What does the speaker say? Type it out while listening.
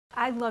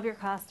I love your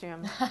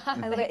costume. I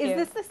love it. Is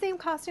this the same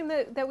costume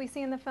that we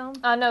see in the film?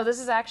 No, this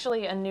is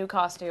actually a new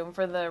costume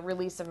for the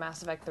release of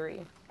Mass Effect 3.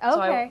 Okay.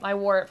 So I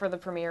wore it for the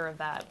premiere of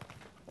that.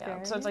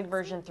 Yeah, so it's like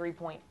Very version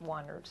 3.1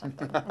 or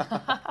something.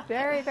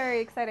 Very, very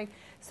exciting.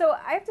 So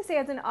I have to say,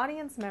 as an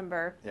audience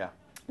member, Yeah.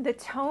 the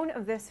tone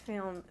of this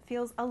film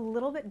feels a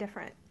little bit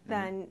different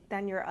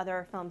than your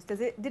other films.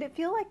 Did it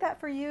feel like that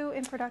for you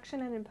in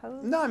production and in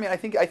post? No, I mean, I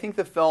think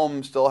the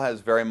film still has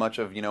very much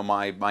of, you know,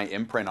 my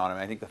imprint on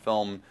it. I think the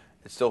film,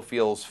 it still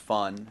feels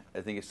fun.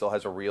 I think it still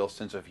has a real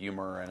sense of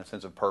humor and a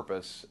sense of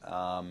purpose.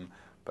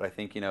 But I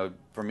think, you know,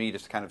 for me,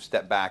 just to kind of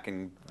step back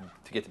and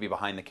to get to be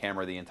behind the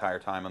camera the entire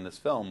time on this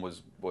film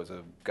was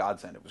a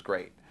godsend. It was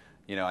great.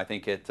 You know, I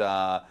think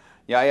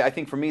I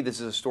think for me, this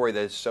is a story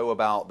that is so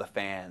about the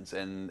fans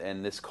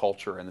and this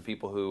culture and the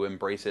people who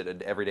embrace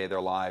it every day of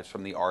their lives,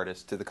 from the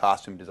artists to the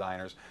costume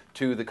designers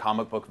to the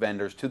comic book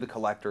vendors to the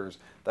collectors,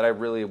 that I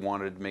really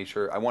wanted to make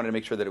sure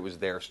that it was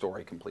their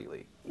story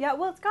completely. Yeah,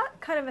 well, it's got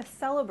kind of a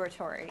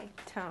celebratory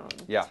tone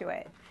to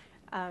it.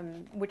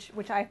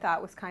 Which I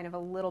thought was kind of a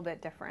little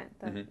bit different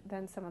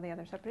than some of the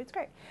other stuff, but it's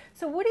great.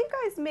 So what do you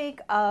guys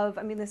make of,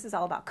 I mean, this is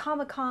all about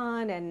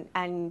Comic-Con,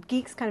 and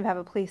geeks kind of have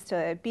a place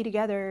to be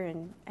together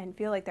and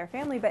feel like they're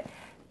family, but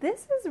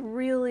this is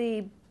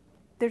really,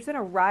 there's been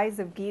a rise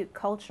of geek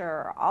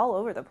culture all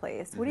over the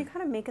place. What do you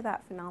kind of make of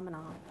that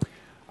phenomenon?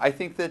 I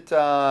think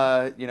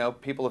that you know,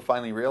 people have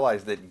finally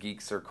realized that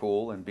geeks are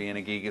cool and being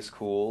a geek is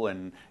cool,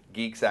 and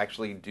geeks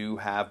actually do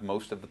have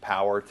most of the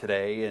power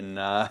today in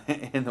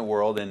the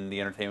world, in the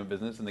entertainment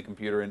business, in the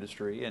computer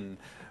industry, and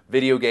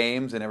video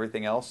games and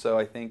everything else. So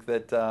I think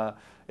that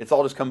it's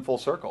all just come full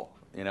circle,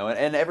 you know.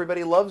 And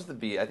everybody loves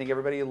I think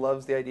everybody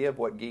loves the idea of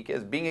what geek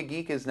is. Being a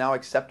geek is now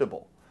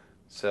acceptable.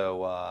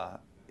 So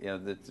you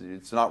know,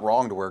 it's not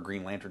wrong to wear a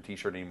Green Lantern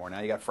T-shirt anymore.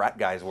 Now you got frat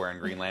guys wearing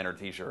Green Lantern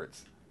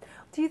T-shirts.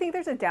 Do you think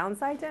there's a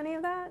downside to any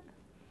of that?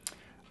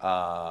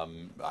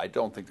 I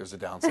don't think there's a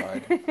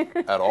downside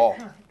at all.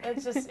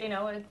 It's just, you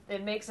know,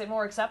 it makes it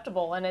more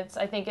acceptable, and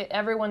I think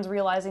everyone's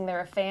realizing they're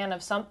a fan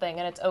of something,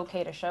 and it's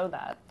okay to show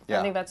that. Yeah.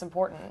 I think that's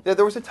important. Yeah,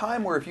 there was a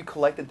time where if you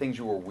collected things,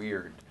 you were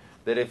weird.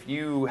 That if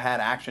you had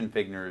action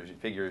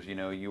figures, you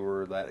know, you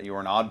were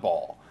an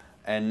oddball.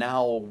 And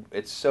now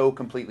it's so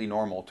completely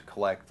normal to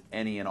collect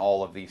any and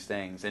all of these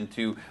things and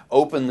to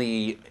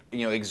openly,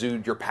 you know,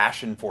 exude your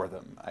passion for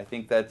them. I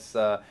think that's,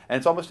 and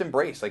it's almost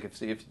embraced. Like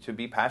if to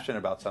be passionate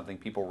about something,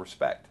 people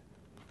respect.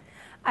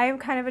 I am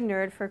kind of a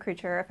nerd for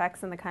creature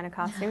effects and the kind of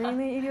costuming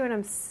that you do,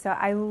 and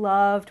I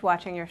loved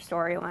watching your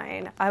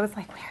storyline. I was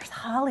like, where's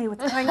Holly?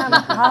 What's going on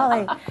with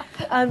Holly?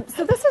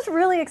 So this is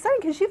really exciting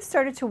because you've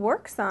started to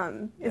work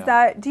some.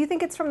 Do you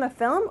think it's from the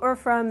film or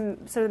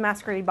from sort of the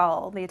Masquerade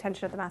Ball, the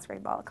attention at the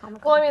Masquerade Ball at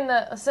Comic-Con? Well, I mean,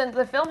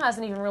 the film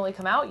hasn't even really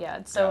come out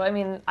yet, so I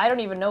mean, I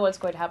don't even know what's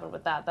going to happen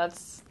with that.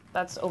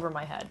 That's over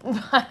my head.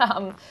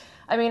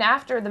 I mean,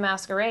 after the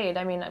Masquerade,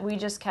 I mean, we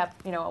just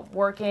kept, you know,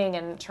 working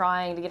and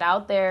trying to get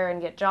out there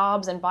and get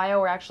jobs, and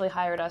BioWare actually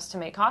hired us to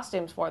make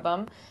costumes for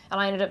them,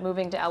 and I ended up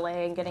moving to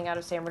LA and getting out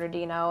of San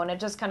Bernardino, and it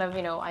just kind of,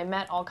 you know, I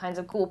met all kinds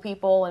of cool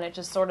people, and it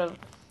just sort of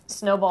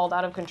snowballed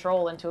out of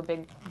control into a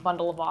big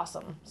bundle of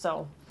awesome,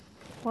 so...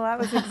 Well, that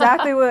was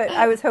exactly what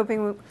I was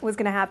hoping was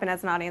going to happen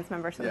as an audience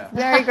member, so it's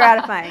very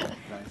gratifying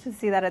to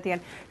see that at the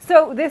end.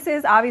 So this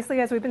is obviously,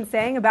 as we've been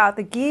saying, about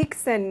the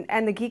geeks and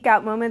the geek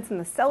out moments and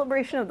the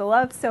celebration of the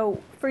love.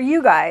 So for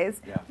you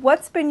guys,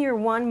 what's been your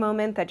one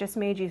moment that just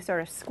made you sort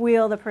of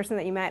squeal the person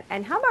that you met?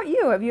 And how about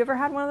you? Have you ever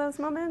had one of those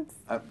moments?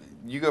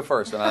 You go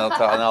first, and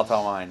I'll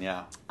tell mine,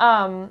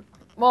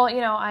 Well,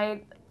 you know,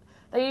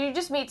 you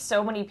just meet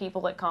so many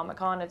people at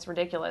Comic-Con, it's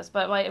ridiculous.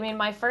 But I mean,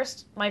 my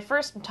first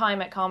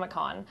time at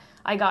Comic-Con,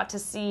 I got to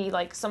see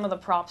like some of the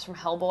props from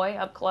Hellboy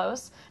up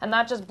close, and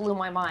that just blew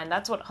my mind.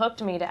 That's what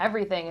hooked me to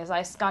everything. Is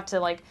I got to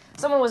like,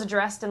 someone was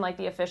dressed in like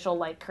the official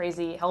like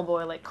crazy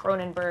Hellboy, like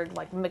Cronenberg,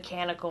 like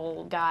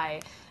mechanical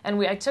guy, and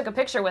I took a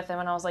picture with him,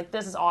 and I was like,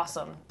 this is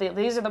awesome.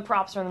 These are the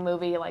props from the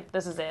movie. Like,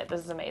 this is it.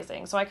 This is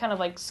amazing. So I kind of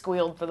like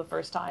squealed for the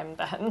first time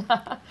then.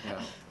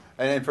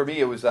 And for me,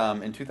 it was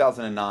in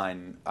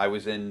 2009. I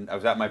was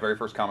at my very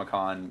first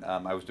Comic-Con.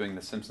 I was doing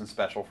the Simpsons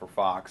special for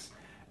Fox,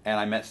 and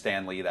I met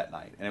Stan Lee that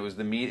night. And it was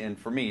and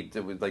for me,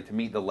 it was like to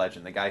meet the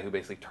legend, the guy who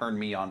basically turned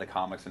me on to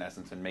comics in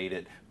essence and made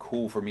it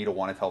cool for me to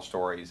want to tell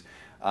stories.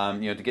 You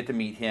know, to get to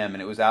meet him,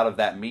 and it was out of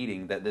that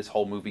meeting that this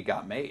whole movie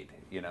got made.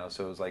 You know,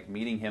 so it was like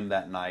meeting him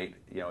that night.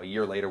 You know, a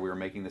year later, we were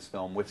making this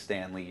film with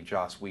Stan Lee,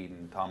 Joss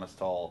Whedon, Thomas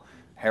Tull,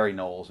 Harry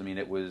Knowles. I mean,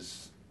 it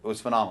was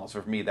phenomenal.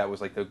 So for me, that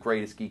was like the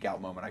greatest geek out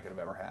moment I could have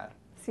ever had.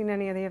 Seen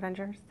any of the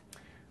Avengers?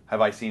 Have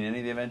I seen any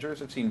of the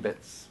Avengers? I've seen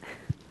bits.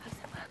 How does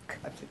it look?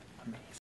 I've seen